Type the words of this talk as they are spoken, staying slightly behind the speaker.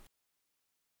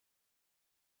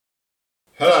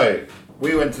Hello,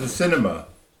 we went to the cinema.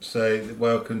 So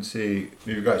welcome to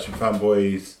Movie Reaction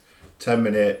Fanboys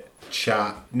 10-minute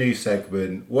chat, new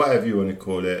segment, whatever you want to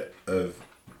call it, of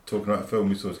talking about a film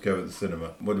we saw together at the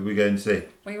cinema. What did we go and see?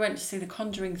 We went to see The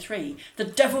Conjuring 3. The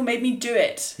devil made me do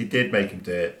it. He did make him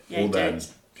do it. Yeah, he did.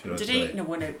 Did he? No,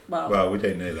 well, we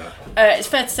don't know that. It's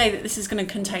fair to say that this is going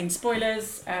to contain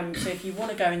spoilers. So if you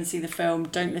want to go and see the film,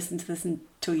 don't listen to this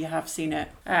until you have seen it.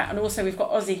 And also we've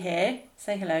got Ozzy here.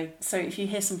 Say hello. So if you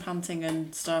hear some panting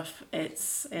and stuff,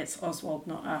 it's Oswald,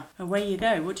 not her. Away you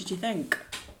go. What did you think?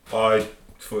 I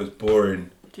thought it was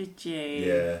boring. Did you?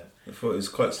 Yeah, I thought it was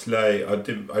quite slow. I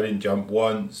didn't jump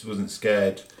once. Wasn't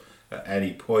scared at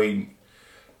any point.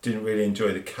 Didn't really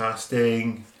enjoy the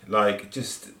casting.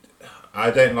 I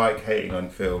don't like hating on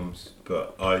films,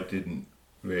 but I didn't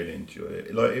really enjoy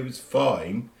it. It was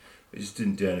fine. It just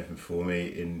didn't do anything for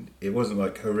me. And it wasn't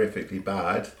horrifically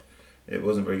bad. It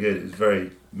wasn't very good. It was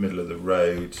very middle of the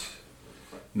road.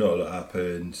 Not a lot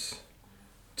happened.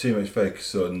 Too much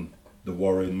focus on the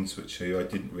Warrens, which I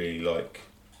didn't really like.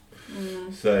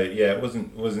 So yeah, it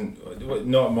wasn't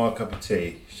not my cup of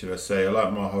tea, should I say. I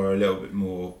like my horror a little bit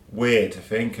more weird, I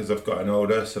think, as I've gotten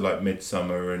older. So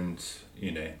Midsummer and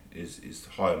is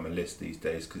high on my list these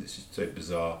days because it's just so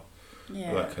bizarre.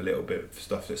 Yeah. I like a little bit of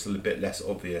stuff that's a little bit less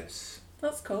obvious.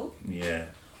 That's cool. Yeah.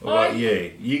 What about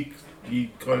you? You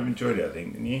kind of enjoyed it, I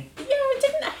think, didn't you? Yeah, I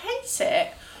didn't hate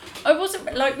it. I wasn't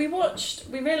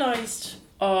we realised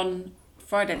on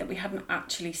Friday that we hadn't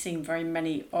actually seen very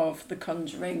many of the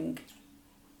Conjuring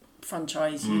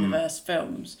franchise universe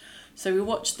films. So we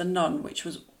watched The Nun, which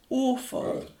was awful.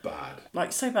 Oh, it was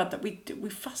bad. So bad that we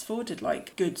fast forwarded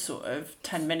good sort of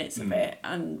 10 minutes of it,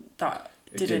 and that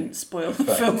didn't spoil the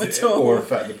film at all. Or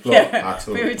affect the plot at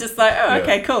all. We were just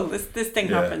okay, cool, this thing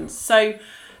happens. So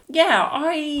yeah,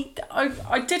 I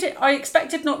did it. I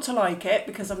expected not to like it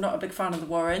because I'm not a big fan of the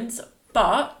Warrens,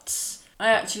 but I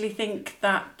actually think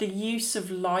that the use of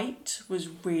light was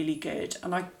really good,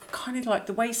 and I kind of like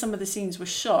the way some of the scenes were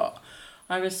shot.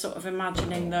 I was sort of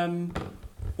imagining them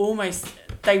almost,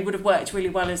 they would have worked really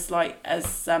well as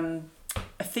a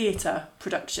theatre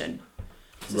production.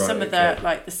 So right, some of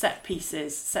the set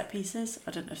pieces,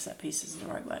 I don't know if set pieces is the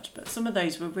right word, but some of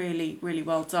those were really, really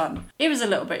well done. It was a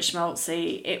little bit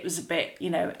schmaltzy. It was a bit,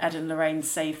 Ed and Lorraine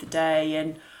save the day,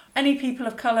 and any people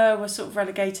of colour were sort of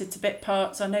relegated to bit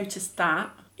parts. I noticed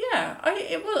that. Yeah,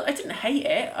 I didn't hate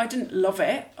it. I didn't love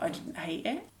it. I didn't hate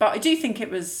it. But I do think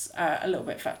it was a little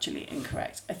bit factually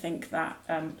incorrect. I think that...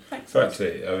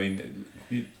 Factually, I mean,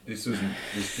 this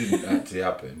didn't actually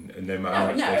happen. And no matter how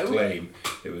much they claim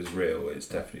it was real, it's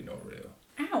definitely not real.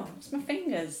 Ow, it's my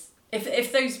fingers.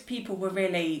 If those people were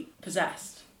really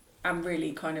possessed and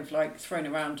really kind of thrown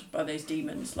around by those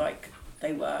demons like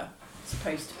they were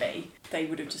supposed to be, they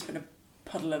would have just been a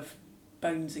puddle of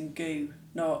bones and goo,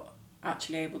 not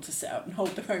actually able to sit up and hold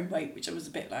their own weight, which I was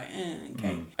a bit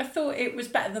okay. I thought it was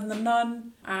better than The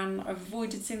Nun, and I've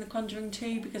avoided seeing The Conjuring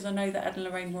 2 because I know that Ed and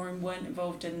Lorraine Warren weren't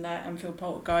involved in the Enfield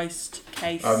Poltergeist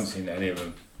case. I haven't seen any of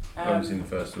them. I haven't seen the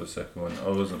first or the second one. I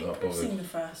wasn't that bothered. I've seen the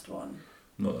first one.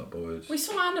 Not that bothered. We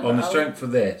saw Annabelle. On the strength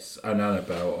of this and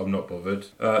Annabelle, I'm not bothered.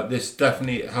 This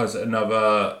definitely has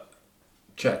another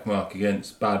check mark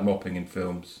against bad mopping in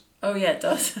films. Oh yeah, it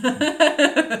does.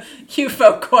 You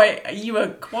were quite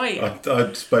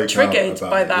I'd spoken triggered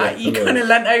by that. Yeah, you kind of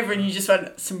leant over and you just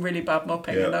went, some really bad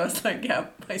mopping, and I was like, yeah,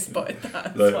 I spotted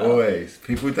that. Always,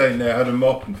 people don't know how to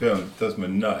mop in films. It does me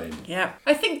nutting. Yeah,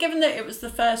 I think given that it was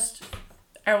the first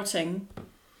outing,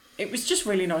 it was just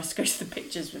really nice to go to the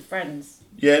pictures with friends.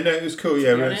 Yeah, no, it was cool.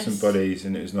 Yeah, we had some buddies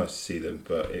and it was nice to see them,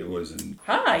 but it wasn't.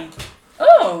 Hi.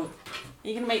 Oh,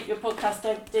 you're gonna make your podcast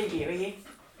debut, are you?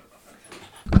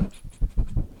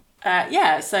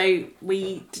 So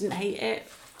we didn't hate it.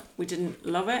 We didn't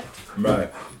love it.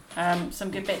 Right.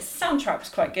 Some good bits. Soundtrack was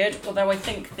quite good, although I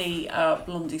think the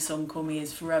Blondie song Call Me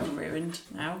is forever ruined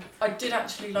now. I did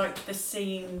actually like the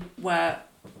scene where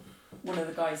one of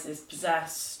the guys is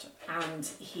possessed and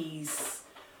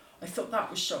I thought that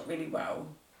was shot really well.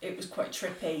 It was quite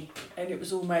trippy, and it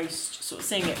was almost sort of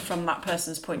seeing it from that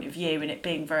person's point of view and it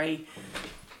being very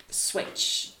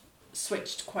switched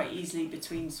quite easily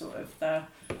between sort of the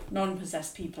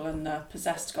non-possessed people and the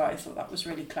possessed guy. I thought that was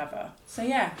really clever. So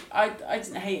yeah, I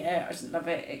didn't hate it. I didn't love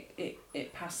it.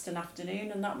 It passed an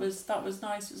afternoon, and that was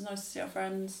nice. It was nice to see our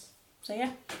friends. So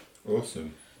yeah.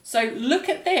 Awesome. So look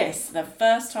at this. The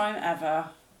first time ever,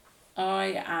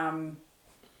 I am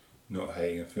not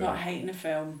hating a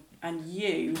film, and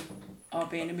you are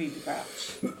being a movie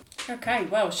grouch. Okay,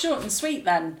 well, short and sweet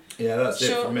then. Yeah, that's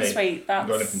short it for me. Short and sweet. That's... I've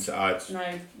got anything to add.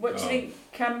 No. What do you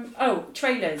think?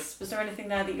 Trailers. Was there anything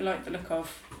there that you liked the look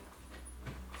of?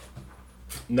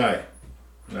 No.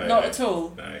 No. Not at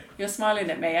all? No. You're smiling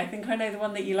at me. I think I know the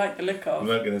one that you like the look of. I'm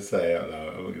not going to say it out loud.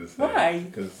 I'm not going to say Why?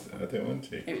 Because I don't want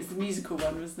to. It was the musical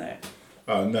one, wasn't it?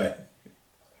 Oh, no.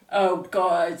 Oh,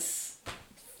 God.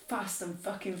 Fast and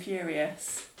fucking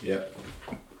Furious. Yep.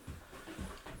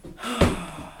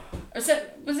 Was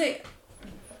it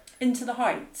Into the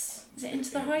Heights? Is it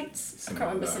Into the Heights? I can't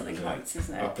remember something yeah. Heights,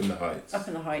 isn't it? Up in the Heights. Up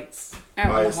in the Heights.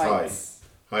 Out in the Heights.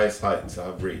 Highest heights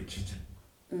I've reached.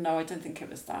 No, I don't think it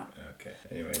was that. Okay.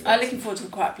 Anyway. Looking forward to A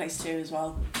Quiet Place 2 as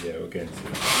well. Yeah, we're going to.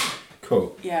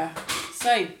 Cool. Yeah.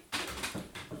 So,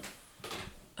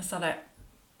 that's that it.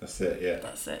 That's it, yeah.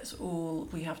 That's it. That's all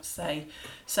we have to say.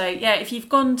 So, yeah, if you've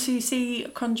gone to see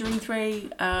Conjuring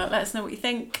 3, let us know what you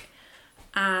think.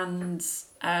 And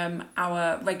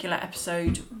our regular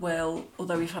episode will,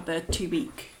 although we've had the two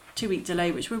week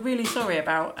delay, which we're really sorry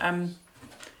about,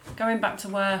 going back to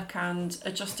work and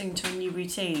adjusting to a new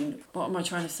routine. What am I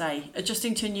trying to say?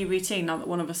 Adjusting to a new routine now that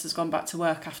one of us has gone back to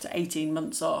work after 18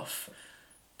 months off,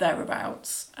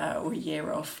 thereabouts, or a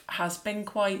year off, has been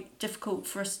quite difficult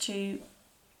for us to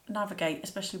navigate,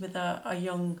 especially with a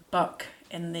young buck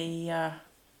in the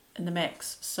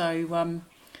mix. So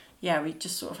yeah, we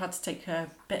just sort of had to take a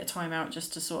bit of time out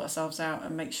just to sort ourselves out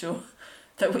and make sure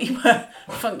that we were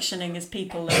functioning as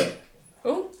people.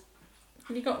 Oh,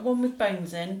 have you got one with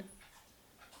bones in?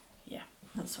 Yeah,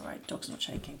 that's all right. Dog's not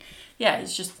shaking. Yeah,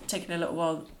 it's just taken a little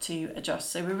while to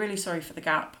adjust. So we're really sorry for the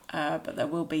gap, but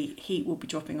heat will be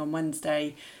dropping on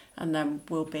Wednesday, and then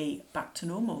we'll be back to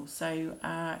normal. So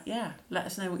yeah, let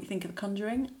us know what you think of The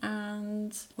Conjuring,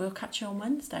 and we'll catch you on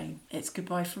Wednesday. It's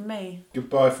goodbye from me.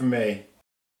 Goodbye from me.